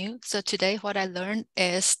something new. So today what I learned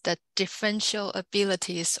is the differential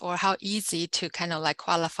abilities, or how easy to kind of like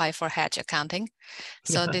qualify for hedge accounting.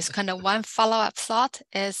 So this kind of one follow-up thought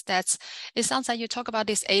is that it sounds like you talk about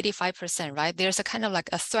this 85%, right? There's a kind of like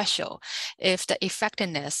a threshold if the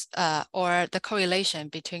effectiveness or the correlation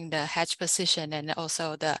between the hedge position and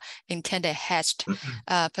also the intended hedged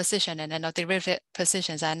position and then the derivative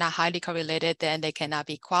positions are not highly correlated, then they cannot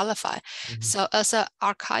be qualified. So as an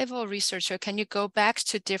archival researcher, can you go back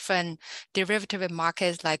to different derivative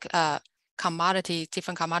markets like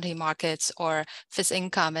different commodity markets or fixed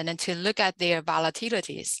income, and then to look at their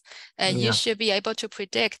volatilities? And you should be able to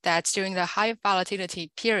predict that during the high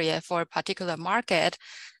volatility period for a particular market,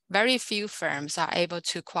 very few firms are able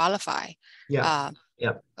to qualify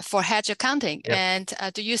for hedge accounting. And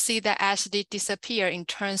do you see that as they disappear in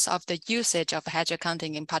terms of the usage of hedge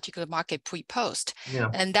accounting in particular market pre-post?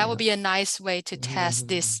 And that would be a nice way to test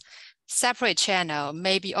this separate channel,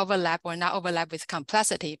 maybe overlap or not overlap with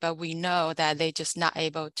complexity, but we know that they're just not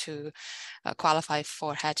able to qualify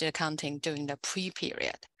for hedge accounting during the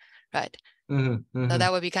pre-period, right? So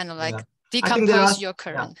that would be kind of like decompose your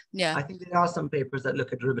current. I think there are some papers that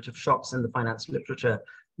look at derivative shocks in the finance literature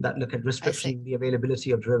that look at restriction in the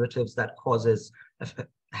availability of derivatives that causes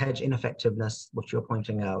hedge ineffectiveness, which you're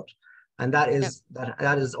pointing out. And that is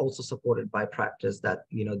that is also supported by practice that,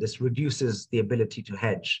 you know, this reduces the ability to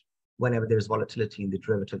hedge whenever there's volatility in the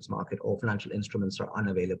derivatives market or financial instruments are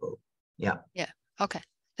unavailable. Okay,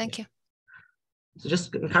 thank you. So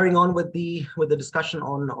just carrying on with the discussion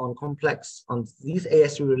on complex, on these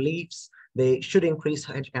ASU reliefs, they should increase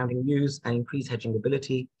hedge accounting use and increase hedging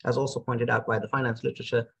ability, as also pointed out by the finance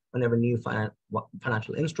literature. Whenever new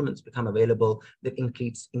financial instruments become available, that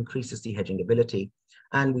increases the hedging ability.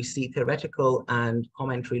 And we see theoretical and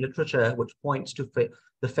commentary literature which points to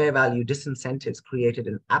the fair value disincentives created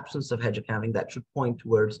in absence of hedge accounting that should point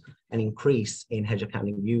towards an increase in hedge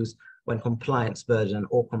accounting use when compliance burden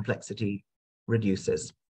or complexity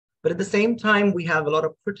reduces. But at the same time, we have a lot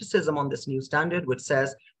of criticism on this new standard, which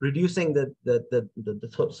says reducing the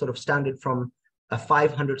sort of standard from a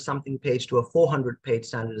 500-something page to a 400-page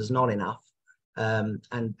standard is not enough, and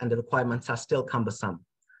the requirements are still cumbersome.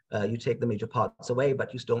 You take the major parts away,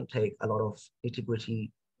 but you don't take a lot of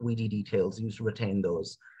nitty-gritty, weedy details. You to retain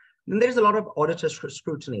those. Then there's a lot of auditor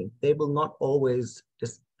scrutiny. They will not always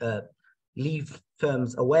just leave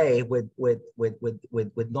firms away with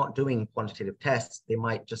not doing quantitative tests. They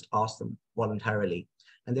might just ask them voluntarily.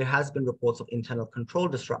 And there has been reports of internal control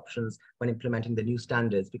disruptions when implementing the new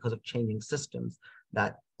standards because of changing systems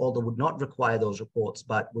that, although would not require those reports,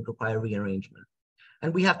 but would require rearrangement.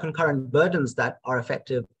 And we have concurrent burdens that are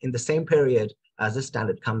effective in the same period as this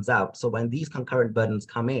standard comes out. So when these concurrent burdens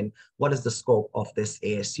come in, what is the scope of this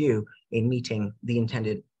ASU in meeting the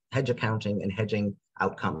intended hedge accounting and hedging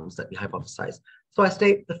outcomes that we hypothesize? So I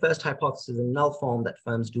state the first hypothesis in null form that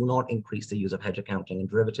firms do not increase the use of hedge accounting and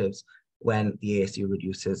derivatives when the ASU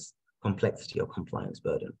reduces complexity or compliance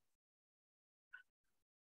burden.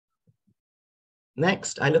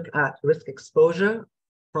 Next, I look at risk exposure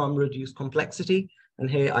from reduced complexity. And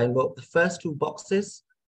here I invoke the first two boxes.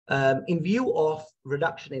 In view of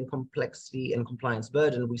reduction in complexity and compliance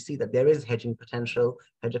burden, we see that there is hedging potential,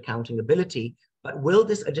 hedge accounting ability, but will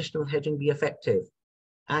this additional hedging be effective?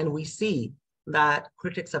 And we see that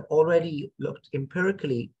critics have already looked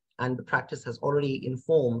empirically, and the practice has already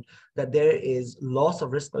informed that there is loss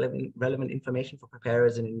of risk relevant information for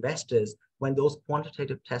preparers and investors when those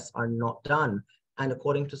quantitative tests are not done. And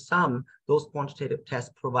according to some, those quantitative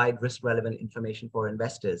tests provide risk relevant information for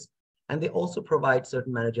investors. And they also provide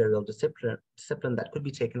certain managerial discipline that could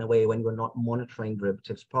be taken away when you're not monitoring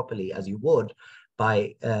derivatives properly, as you would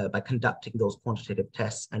by conducting those quantitative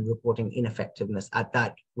tests and reporting ineffectiveness at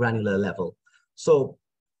that granular level. So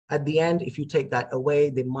at the end, if you take that away,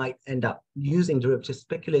 they might end up using derivatives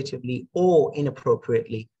speculatively or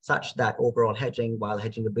inappropriately, such that overall hedging, while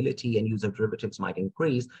hedging ability and use of derivatives might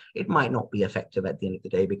increase, it might not be effective at the end of the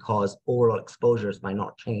day because overall exposures might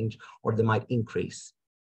not change or they might increase.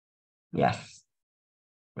 Yes,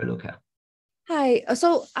 Raluca. Hi.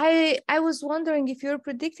 So I was wondering if you're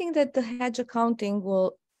predicting that the hedge accounting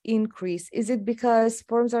will increase. Is it because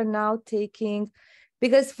firms are now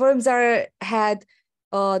because firms had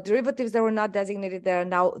derivatives that were not designated,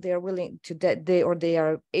 they're willing to they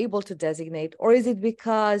are able to designate, or is it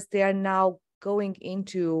because they are now going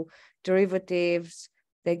into derivatives,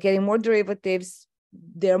 they're getting more derivatives,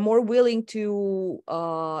 they're more willing to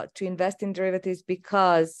invest in derivatives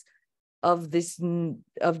because of this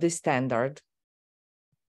standard?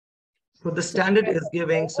 So the standard is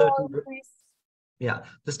giving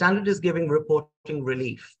the standard is giving reporting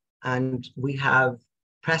relief, and we have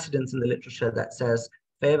precedents in the literature that says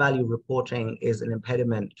fair value reporting is an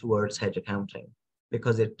impediment towards hedge accounting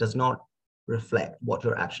because it does not reflect what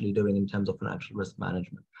you're actually doing in terms of financial risk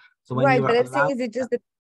management. So when right, but I'm saying, is it just that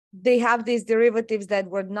they have these derivatives that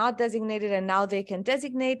were not designated and now they can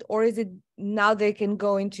designate, or is it now they can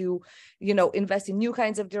go into, invest in new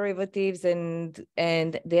kinds of derivatives and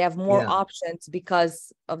they have more options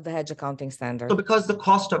because of the hedge accounting standard? So because the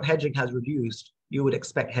cost of hedging has reduced, you would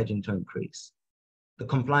expect hedging to increase. The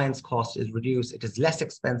compliance cost is reduced. It is less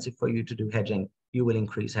expensive for you to do hedging. You will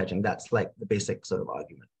increase hedging. That's like the basic sort of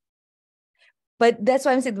argument. But that's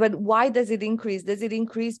what I'm saying. But why does it increase? Does it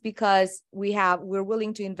increase because we're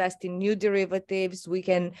willing to invest in new derivatives?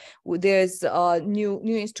 There's new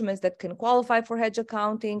instruments that can qualify for hedge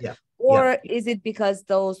accounting, or is it because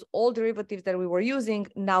those old derivatives that we were using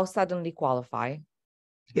now suddenly qualify?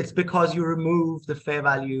 It's because you remove the fair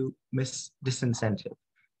value disincentive.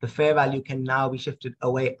 The fair value can now be shifted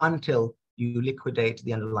away until you liquidate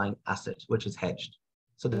the underlying asset, which is hedged.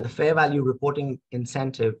 So the fair value reporting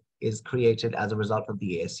incentive is created as a result of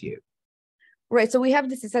the ASU. Right. So we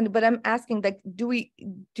have this incentive, but I'm asking, like, do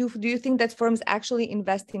you think that firms actually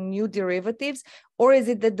invest in new derivatives, or is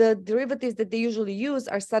it that the derivatives that they usually use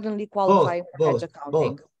are suddenly qualifying for hedge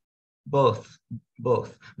accounting? Both.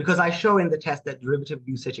 Because I show in the test that derivative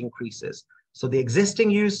usage increases. So the existing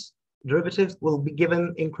derivatives will be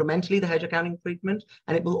given incrementally the hedge accounting treatment,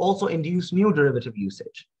 and it will also induce new derivative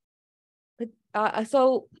usage. But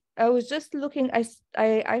so I was just looking,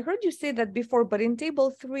 I heard you say that before, but in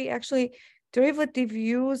table 3, actually, derivative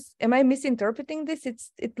use, am I misinterpreting this?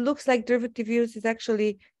 It looks like derivative use is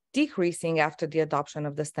actually decreasing after the adoption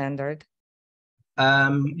of the standard.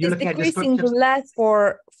 You're it's decreasing less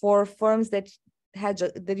for firms that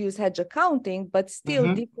use hedge accounting, but still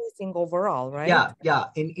decreasing overall, right? Yeah.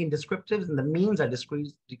 In descriptives, and the means are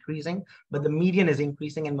decreasing, but the median is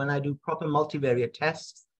increasing. And when I do proper multivariate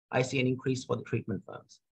tests, I see an increase for the treatment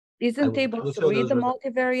firms. Isn't table 3 the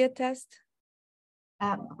multivariate test?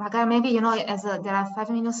 Waqar, maybe, as there are 5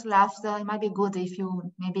 minutes left, it might be good if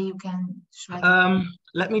you can show.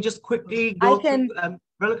 Let me just quickly go through.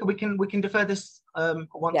 Relica, we can defer this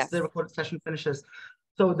once the recorded session finishes.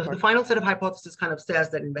 So the final set of hypotheses kind of says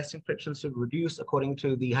that investing friction should reduce according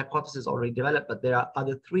to the hypothesis already developed, but there are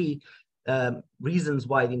other 3 reasons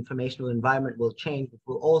why the informational environment will change, which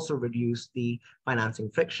will also reduce the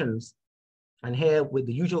financing frictions. And here, with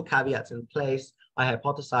the usual caveats in place, I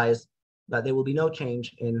hypothesize that there will be no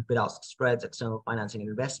change in bid-ask spreads, external financing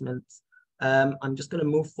and investments. I'm just going to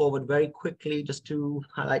move forward very quickly just to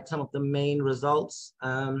highlight some of the main results.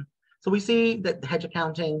 So we see that the hedge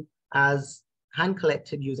accounting, as hand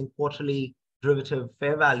collected using quarterly derivative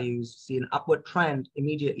fair values, see an upward trend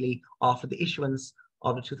immediately after the issuance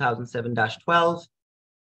of the 2007-12. A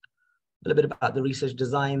little bit about the research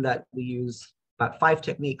design that we use. About 5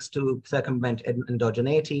 techniques to circumvent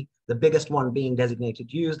endogeneity, the biggest one being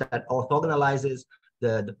designated use that orthogonalizes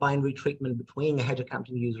the binary treatment between a hedge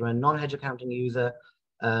accounting user and non-hedge accounting user,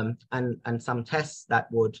 and some tests that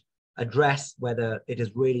would address whether it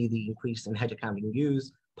is really the increase in hedge accounting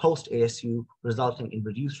use post-ASU resulting in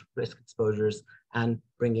reduced risk exposures and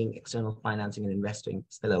bringing external financing and investing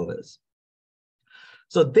spillovers.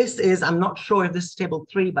 So this is, I'm not sure if this is table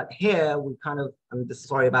 3, but here we kind of,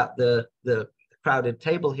 sorry about the crowded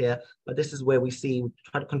table here, but this is where we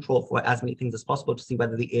try to control for as many things as possible to see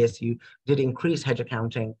whether the ASU did increase hedge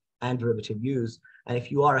accounting and derivative use. And if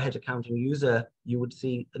you are a hedge accounting user, you would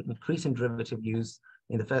see an increase in derivative use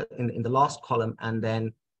in the last column, and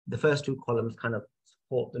then the first 2 columns kind of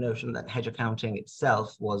support the notion that hedge accounting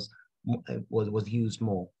itself was used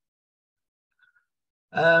more.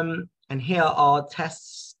 And here are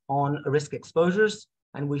tests on risk exposures,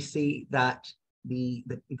 and we see that the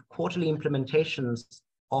quarterly implementations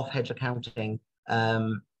of hedge accounting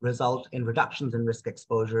result in reductions in risk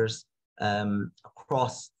exposures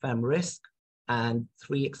across firm risk, and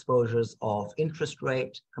 3 exposures of interest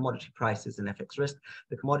rate, commodity prices, and FX risk.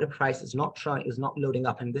 The commodity price is not loading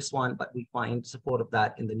up in this one, but we find support of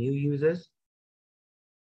that in the new users.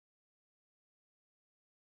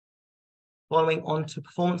 Following on to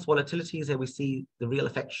performance volatilities, here we see the real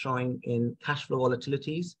effect showing in cash flow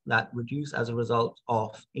volatilities that reduce as a result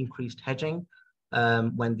of increased hedging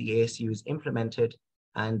when the ASU is implemented,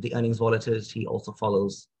 and the earnings volatility also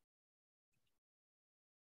follows.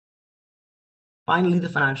 Finally, the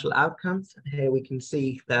financial outcomes. Here we can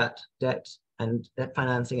see that debt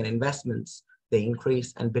financing and investments, they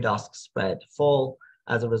increase, and bid-ask spread fall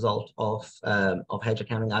as a result of hedge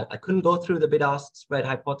accounting. I couldn't go through the bid-ask spread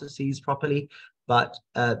hypotheses properly, but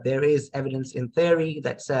there is evidence in theory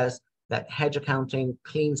that says that hedge accounting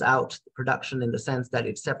cleans out the production in the sense that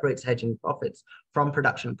it separates hedging profits from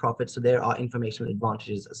production profits. So there are informational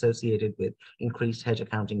advantages associated with increased hedge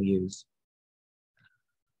accounting use.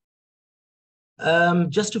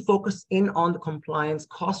 Just to focus in on the compliance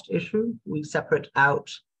cost issue, we separate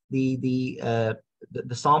out the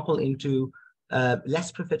sample into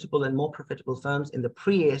less profitable and more profitable firms in the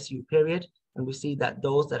pre-ASU period. And we see that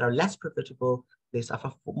those that are less profitable, they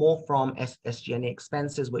suffer more from SG&A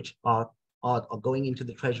expenses, which are going into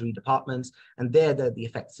the treasury departments, and there the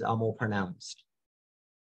effects are more pronounced.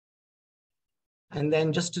 And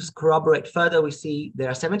then just to corroborate further, we see there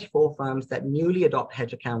are 74 firms that newly adopt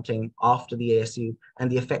hedge accounting after the ASU, and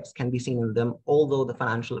the effects can be seen in them, although the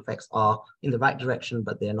financial effects are in the right direction,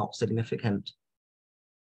 but they're not significant.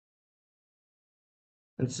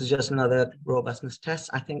 And this is just another robustness test.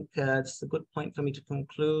 I think this is a good point for me to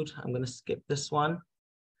conclude. I'm going to skip this one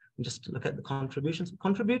and just look at the contributions. We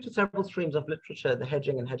contribute to several streams of literature, the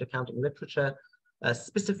hedging and hedge accounting literature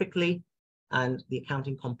specifically, and the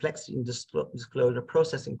accounting complexity and disclosure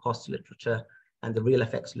processing cost literature, and the real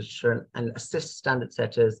effects literature, and assist standard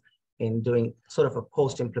setters in doing sort of a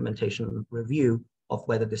post-implementation review of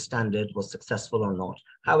whether the standard was successful or not.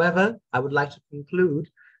 However, I would like to conclude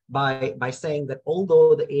by saying that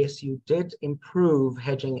although the ASU did improve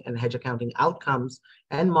hedging and hedge accounting outcomes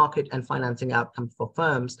and market and financing outcomes for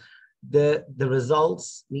firms, the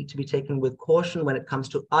results need to be taken with caution when it comes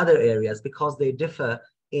to other areas, because they differ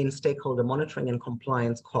in stakeholder monitoring and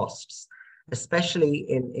compliance costs, especially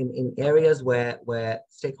in areas where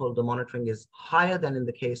stakeholder monitoring is higher than in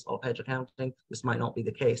the case of hedge accounting. This might not be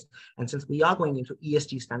the case. And since we are going into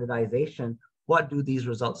ESG standardization, what do these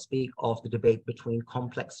results speak of the debate between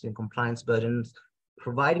complexity and compliance burdens,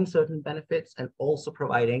 providing certain benefits and also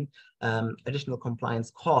providing additional compliance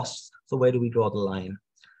costs? So where do we draw the line?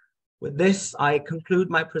 With this, I conclude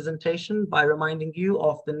my presentation by reminding you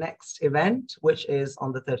of the next event, which is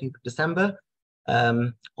on the 13th of December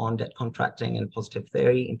on debt contracting and positive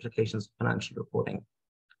theory, implications of financial reporting.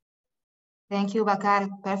 Thank you, Waqar.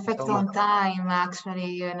 Perfect on time,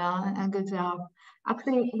 actually, you know, and good job.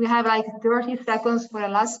 Actually, we have like 30 seconds for a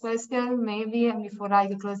last question, maybe, before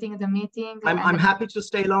like closing the meeting. I'm happy to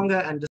stay longer and